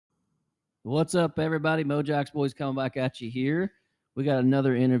What's up, everybody? Mojax Boys coming back at you here. We got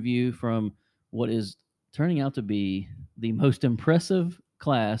another interview from what is turning out to be the most impressive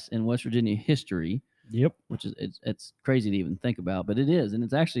class in West Virginia history, Yep. which is it's crazy to even think about, but it is, and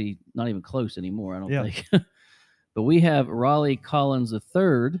it's actually not even close anymore. I don't Yeah. think. But we have Raleigh Collins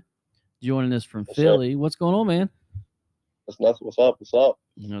III joining us from Yes, sir. Philly. What's going on, man? What's nothing? What's up? What's up?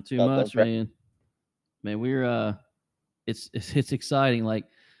 Not too Got them much, man. Man, we're it's exciting. Like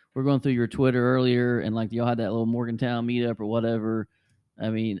we're going through your Twitter earlier, and like y'all had that little Morgantown meetup or whatever. I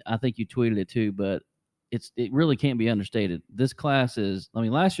mean, I think you tweeted it too, but it really can't be understated. This class is. I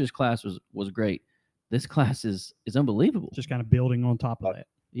mean, last year's class was great. This class is unbelievable. Just kind of building on top of that.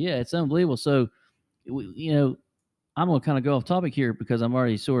 Yeah, it's unbelievable. So, I'm gonna kind of go off topic here because I'm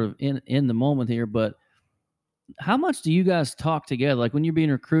already sort of in the moment here, but how much do you guys talk together? Like when you're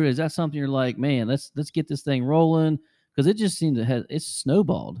being recruited, is that something you're like, man, let's get this thing rolling? Because it just seems to have it's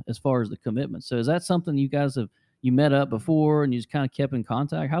snowballed as far as the commitment. So is that something you guys have you met up before and you just kind of kept in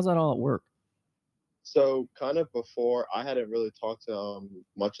contact? How's that all at work? So kind of before, I hadn't really talked to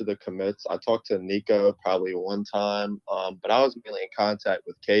much of the commits. I talked to Nico probably one time, but I was mainly in contact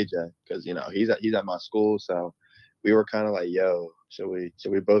with KJ because he's at my school, so we were kind of like, yo, should we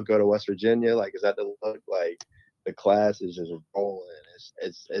both go to West Virginia? Like, is that the look? Like, the class is just rolling.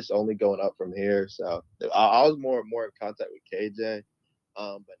 It's only going up from here. So I was more in contact with KJ. But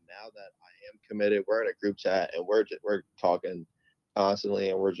now that I am committed, we're in a group chat and we're talking constantly,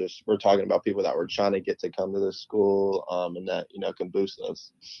 and we're talking about people that we're trying to get to come to this school, and that can boost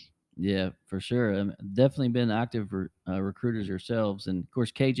us. Yeah, for sure. Definitely been active recruiters yourselves, and of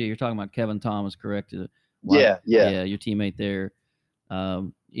course, KJ, you're talking about Kevin Thomas, correct? Yeah. Your teammate there.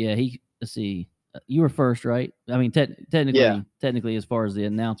 Let's see. You were first, right? I mean, technically, as far as the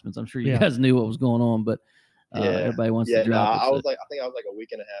announcements, I'm sure you guys knew what was going on, but everybody wants to drop it. I think I was like a week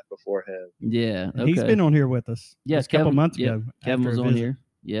and a half before him. Yeah, okay. He's been on here with us. Yes, a couple months ago. Kevin was on here.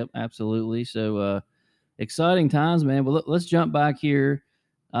 Yep, absolutely. So exciting times, man. But let's jump back here.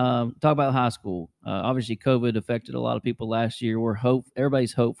 Talk about high school. Obviously, COVID affected a lot of people last year.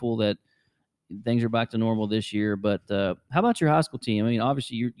 Everybody's hopeful that things are back to normal this year. But how about your high school team? I mean,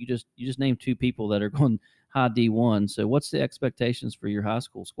 obviously you just named two people that are going high D1. So what's the expectations for your high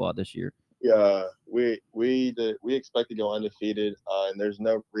school squad this year? Yeah, we expect to go undefeated, and there's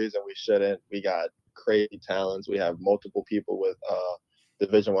no reason we shouldn't. We got crazy talents. We have multiple people with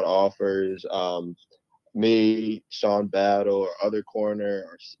Division I offers. Me, Sean Battle, our other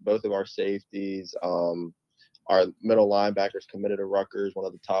corner, both of our safeties. Our middle linebackers committed to Rutgers, one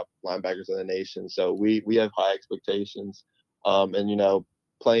of the top linebackers in the nation. So we have high expectations. And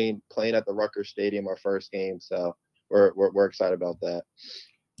playing at the Rutgers Stadium, our first game. So we're excited about that.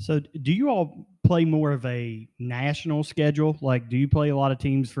 So do you all play more of a national schedule? Like, do you play a lot of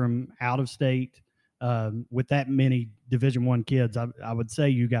teams from out of state? With that many Division I kids, I would say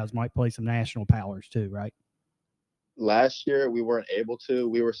you guys might play some national powers too, right? Last year we weren't able to.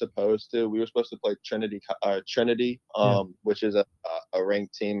 We were supposed to. We were supposed to play Trinity, which is a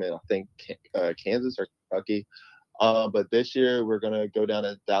ranked team in I think Kansas or Kentucky. But this year we're gonna go down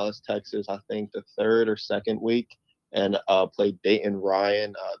to Dallas, Texas. I think the third or second week, and play Dayton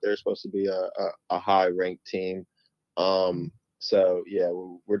Ryan. They're supposed to be a high ranked team. So yeah,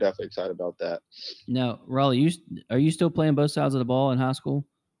 we're definitely excited about that. Now, Raleigh, are you still playing both sides of the ball in high school?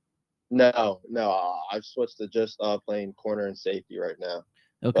 No, I've switched to just playing corner and safety right now.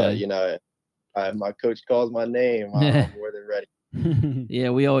 Okay. But my coach calls my name, I'm more than ready. Yeah,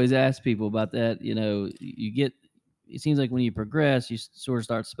 we always ask people about that. It seems like when you progress, you sort of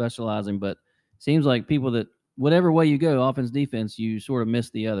start specializing, but it seems like people that whatever way you go, offense, defense, you sort of miss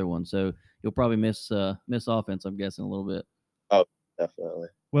the other one. So you'll probably miss offense, I'm guessing, a little bit. Oh, definitely.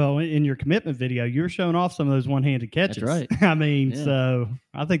 Well, in your commitment video, you're showing off some of those one-handed catches. That's right. I mean, So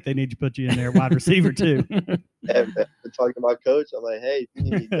I think they need to put you in there wide receiver too. And talking to my coach, I'm like, hey,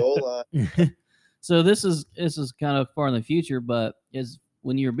 you need goal line. So this is kind of far in the future, but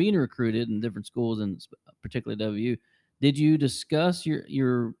when you're being recruited in different schools and particularly WU, did you discuss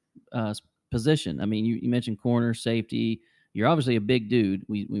your position? I mean, you mentioned corner, safety. You're obviously a big dude.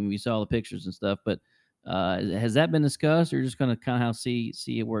 We saw the pictures and stuff, but has that been discussed, or just going to kind of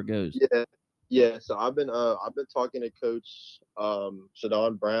see where it goes? Yeah. So I've been talking to Coach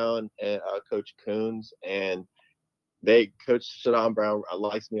Shadon Brown and Coach Coons, and Coach Shadon Brown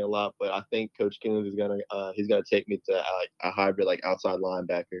likes me a lot, but I think Coach Coons is he's gonna take me to a hybrid like outside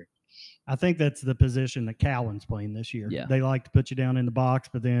linebacker. I think that's the position that Cowan's playing this year. Yeah. They like to put you down in the box,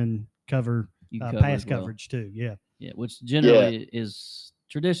 but then cover pass coverage too. Yeah. Yeah, which generally is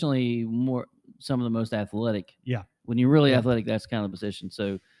traditionally some of the most athletic. Yeah. When you're really athletic, that's kind of the position.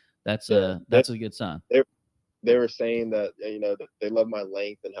 So That's Yeah. a good sign. They were saying that that they love my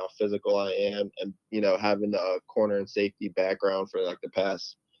length and how physical I am, and having a corner and safety background for like the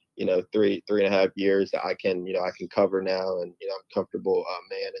past 3.5 years that I can cover now, and I'm comfortable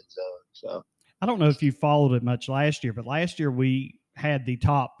man and zone. So I don't know if you followed it much last year, but last year we had the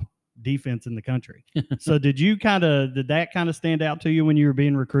top defense in the country. So did that kind of stand out to you when you were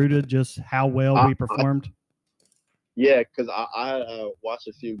being recruited? Just how well we performed? Yeah, because I watched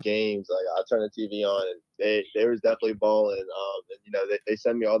a few games. Like I turned the TV on, and they was definitely balling. And they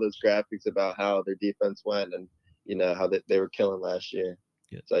sent me all those graphics about how their defense went, and how they were killing last year.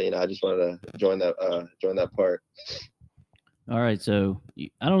 Good. So I just wanted to join that part. All right, so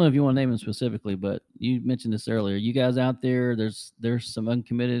I don't know if you want to name them specifically, but you mentioned this earlier. You guys out there, there's some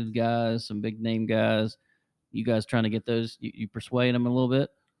uncommitted guys, some big name guys. You guys trying to get those? You persuade them a little bit?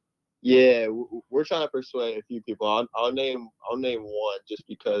 Yeah, we're trying to persuade a few people. I'll name one just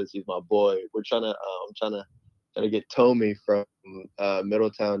because he's my boy. We're trying to I'm trying to get Tommy from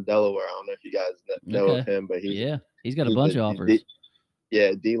Middletown, Delaware. I don't know if you guys know of him, but he's got a bunch of offers.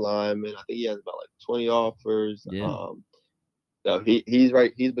 D lineman. I think he has about like 20 offers. Yeah. So he's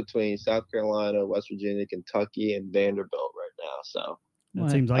between South Carolina, West Virginia, Kentucky, and Vanderbilt right now. So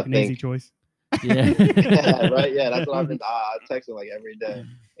that seems like an easy choice. Yeah. Yeah, right. Yeah, that's what I've been. I text him like every day,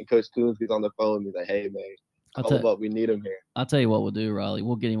 and Coach Coons gets on the phone. He's like, "Hey, man, call him up. We need him here." I'll tell you what we'll do, Riley.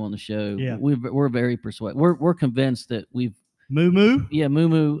 We'll get him on the show. Yeah, we're very persuaded. We're convinced that we've Moo. Yeah,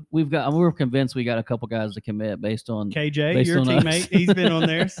 Moo. We're convinced we got a couple guys to commit based on KJ, your teammate. He's been on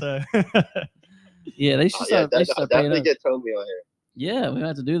there, so yeah, they should start. Definitely get Tommy on here. Yeah, we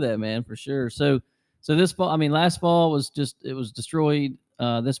have to do that, man, for sure. So this fall, last fall was destroyed.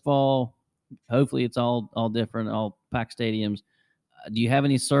 This fall, hopefully it's all different, all packed stadiums. Do you have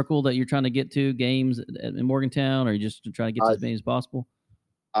any circle that you're trying to get to games in Morgantown, or you just trying to get to as many as possible?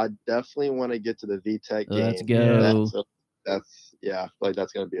 I definitely want to get to the VTech game. Let's go. That's I feel like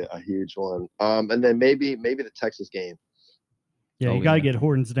that's going to be a huge one. And then maybe the Texas game. Yeah, you got to get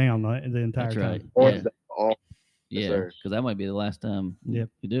Hortons down the entire time. Hortons down. Yeah, because that might be the last time you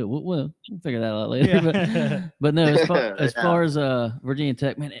do it. We'll figure that out later. Yeah. But no, as far as Virginia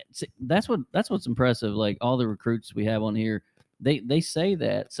Tech, man, that's what's impressive. Like all the recruits we have on here, they say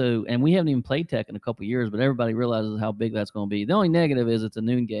that. So, and we haven't even played Tech in a couple of years, but everybody realizes how big that's going to be. The only negative is it's a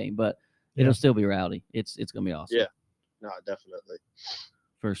noon game, but it'll still be rowdy. It's going to be awesome. Yeah, no, definitely,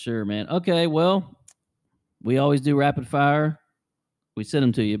 for sure, man. Okay, well, we always do rapid fire. We send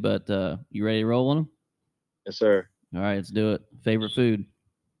them to you, but you ready to roll on them? Yes, sir. All right, let's do it. Favorite food?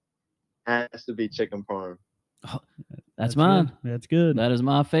 Has to be chicken parm. Oh, that's mine. Good. That's good. That is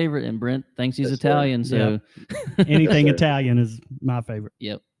my favorite. And Brent thinks he's Italian, so anything Italian is my favorite.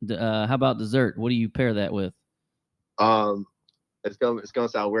 Yep. How about dessert? What do you pair that with? It's gonna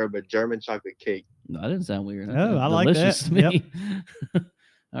sound weird, but German chocolate cake. No, that didn't sound weird. Oh, I like that. To me. Yep.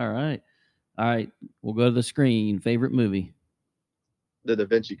 All right. We'll go to the screen. Favorite movie? The Da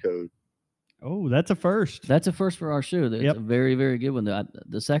Vinci Code. Oh, that's a first. That's a first for our show. That's a very, very good one.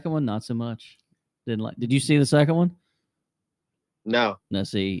 The second one, not so much. Didn't like. Did you see the second one? No.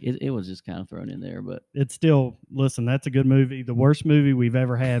 See, it was just kind of thrown in there, but it's still. Listen, that's a good movie. The worst movie we've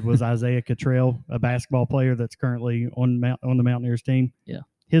ever had was Isaiah Cottrell, a basketball player that's currently on the Mountaineers team. Yeah,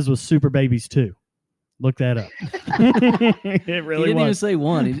 his was Super Babies 2. Look that up. It really he didn't was. even say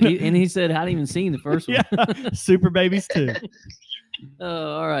one, and he said I hadn't even seen the first one. Yeah, Super Babies 2.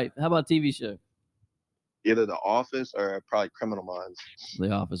 All right. How about TV show? Either The Office or probably Criminal Minds.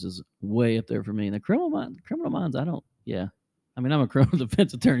 The Office is way up there for me. And the Criminal Minds, I don't. Yeah, I'm a criminal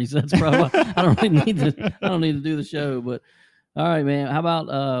defense attorney, so that's probably I don't need to do the show. But all right, man. How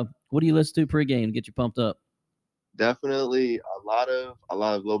about what do you listen to pregame to get you pumped up? Definitely a lot of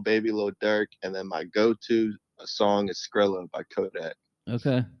Lil Baby, Lil Durk, and then my go-to song is Skrilla by Kodak.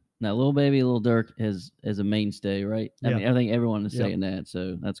 Okay. Now, Lil Baby, Lil Durk is a mainstay, right? Yeah. I think everyone is saying that,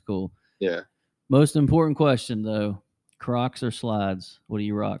 so that's cool. Yeah. Most important question though: Crocs or slides? What do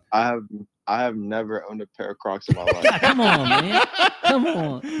you rock? I have never owned a pair of Crocs in my life. Come on, man. Come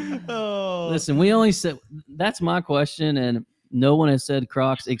on. Oh. Listen, we only said that's my question, and no one has said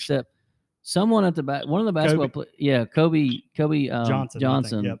Crocs except someone at the back. One of the basketball players. Yeah, Kobe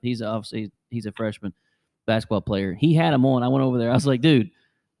Johnson. Yep. He's a freshman basketball player. He had them on. I went over there. I was like, dude,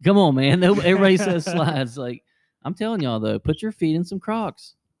 come on, man. Everybody says slides. Like, I'm telling y'all though, put your feet in some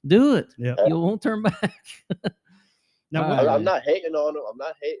Crocs. Do it. Yeah. You won't turn back. No, I'm not hating on them. I'm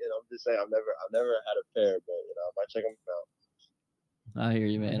not hating. I'm just saying I've never had a pair, but I might check them out. I hear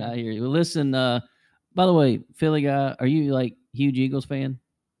you, man. I hear you. Well, listen. By the way, Philly guy, are you like huge Eagles fan?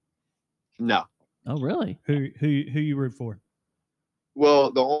 No. Oh, really? Who you root for?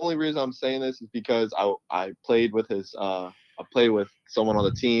 Well, the only reason I'm saying this is because I played with I played with someone on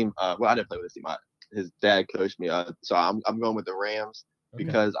the team. Well, I didn't play with his team. His dad coached me. So I'm going with the Rams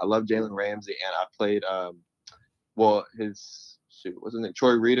because I love Jalen Ramsey, and I played. Well, what's his name?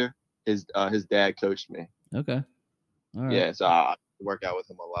 Troy Reader. His dad coached me. Okay. All right. Yeah, so I work out with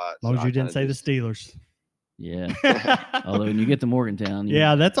him a lot. As long as you didn't say the Steelers. Yeah. Although when you get to Morgantown,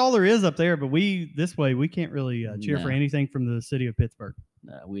 yeah, that's all there is up there. But we can't really cheer for anything from the city of Pittsburgh.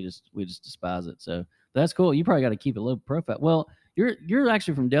 No, we just despise it. So that's cool. You probably got to keep it low profile. Well, you're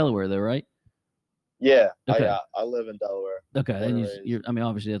actually from Delaware though, right? Yeah. Okay. I live in Delaware. Okay. And you're I mean,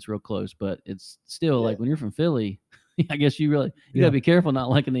 obviously that's real close, but it's still like when you're from Philly, I guess you gotta be careful not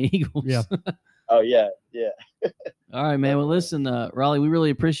liking the Eagles. Yeah. Oh yeah. Yeah. All right, man. Well, listen, Raleigh, we really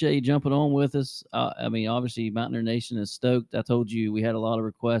appreciate you jumping on with us. I mean, obviously, Mountaineer Nation is stoked. I told you we had a lot of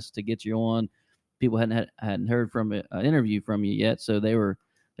requests to get you on. People hadn't heard from an interview from you yet, so they're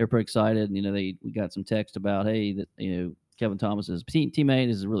pretty excited. And, we got some text about, hey, that Kevin Thomas's teammate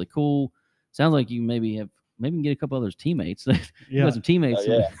is really cool. Sounds like you maybe can get a couple others teammates. You got some teammates.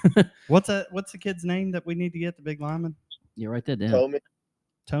 Oh, yeah. What's the kid's name that we need to get, the big lineman? Yeah, write that down.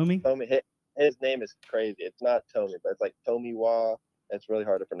 Tommy. His name is crazy. It's not Tommy, but it's like Tommy Wah. It's really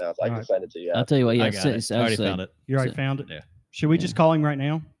hard to pronounce. I can send it to you. I'll tell you what. Yeah, I already found it. You already found it? Yeah. Should we just call him right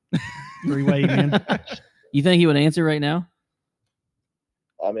now? Three-way in. You think he would answer right now?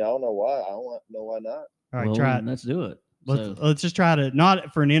 I mean, I don't know why. I don't know why not. All right, try it. Let's do it. Let's just try to,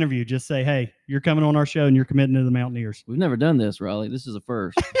 not for an interview, just say, hey, you're coming on our show and you're committing to the Mountaineers. We've never done this, Raleigh. This is a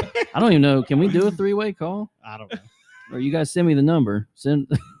first. I don't even know. Can we do a three-way call? I don't know. Or you guys send me the number.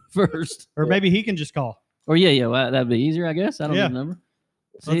 Send first. Or maybe he can just call. Or well, that'd be easier, I guess. I don't know the number.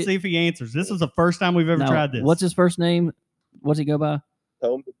 Let's see if he answers. This is the first time we've ever tried this. What's his first name? What's he go by?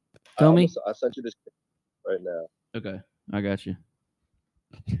 Tommy? I sent you this right now. Okay. I got you.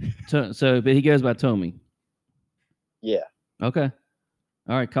 But he goes by Tommy. Yeah. Okay.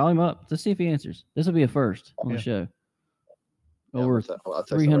 All right. Call him up. Let's see if he answers. This will be a first on the show. Over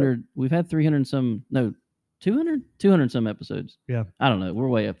 300. We've had 300 some. No, 200? 200 some episodes. Yeah. I don't know. We're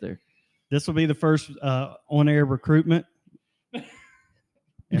way up there. This will be the first on-air recruitment.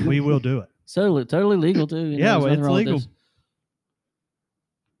 And we will do it. So totally legal too. Yeah, well, it's legal.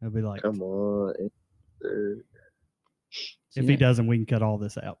 It'll be like, come on. If he doesn't, we can cut all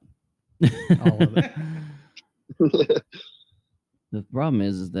this out. All of it. The problem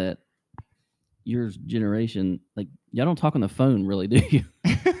is that your generation, like, y'all don't talk on the phone, really, do you?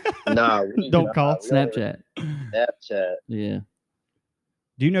 Nah, don't call. Snapchat. Yeah.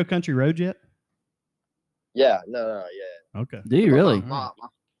 Do you know Country Road yet? Yeah. No. Yeah. Okay. Do you really?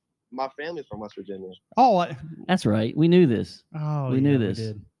 My family's from West Virginia. Oh, that's right. We knew this. Oh, we knew this. We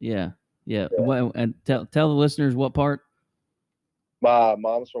did. Yeah. And tell the listeners what part. My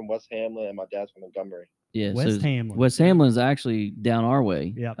mom's from West Hamlin and my dad's from Montgomery. Yeah, West Hamlin. West Hamlin is actually down our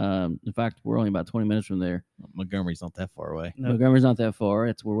way. Yeah. In fact, we're only about 20 minutes from there. Montgomery's not that far away. No. Montgomery's not that far.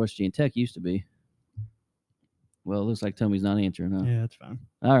 It's where West Virginia Tech used to be. Well, it looks like Tommy's not answering, huh? Yeah, that's fine.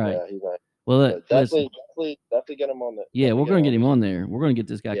 All right. Yeah, he's not. Well, definitely get him on the. Yeah, we're going to get him on there. We're going to get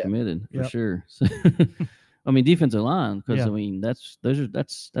this guy committed for sure. So, I mean, defensive line, because I mean that's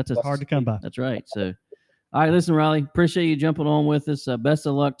hard to come by. That's right. So, all right, listen, Riley, appreciate you jumping on with us. Best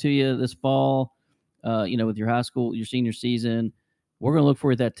of luck to you this fall. With your high school, your senior season. We're going to look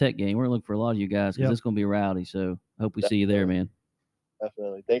for you at that Tech game. We're going to look for a lot of you guys because it's going to be rowdy. So, hope we see you there, man.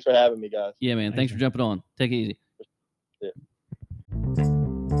 Definitely. Thanks for having me, guys. Yeah, man. Thanks for jumping on. Take it easy. Yeah.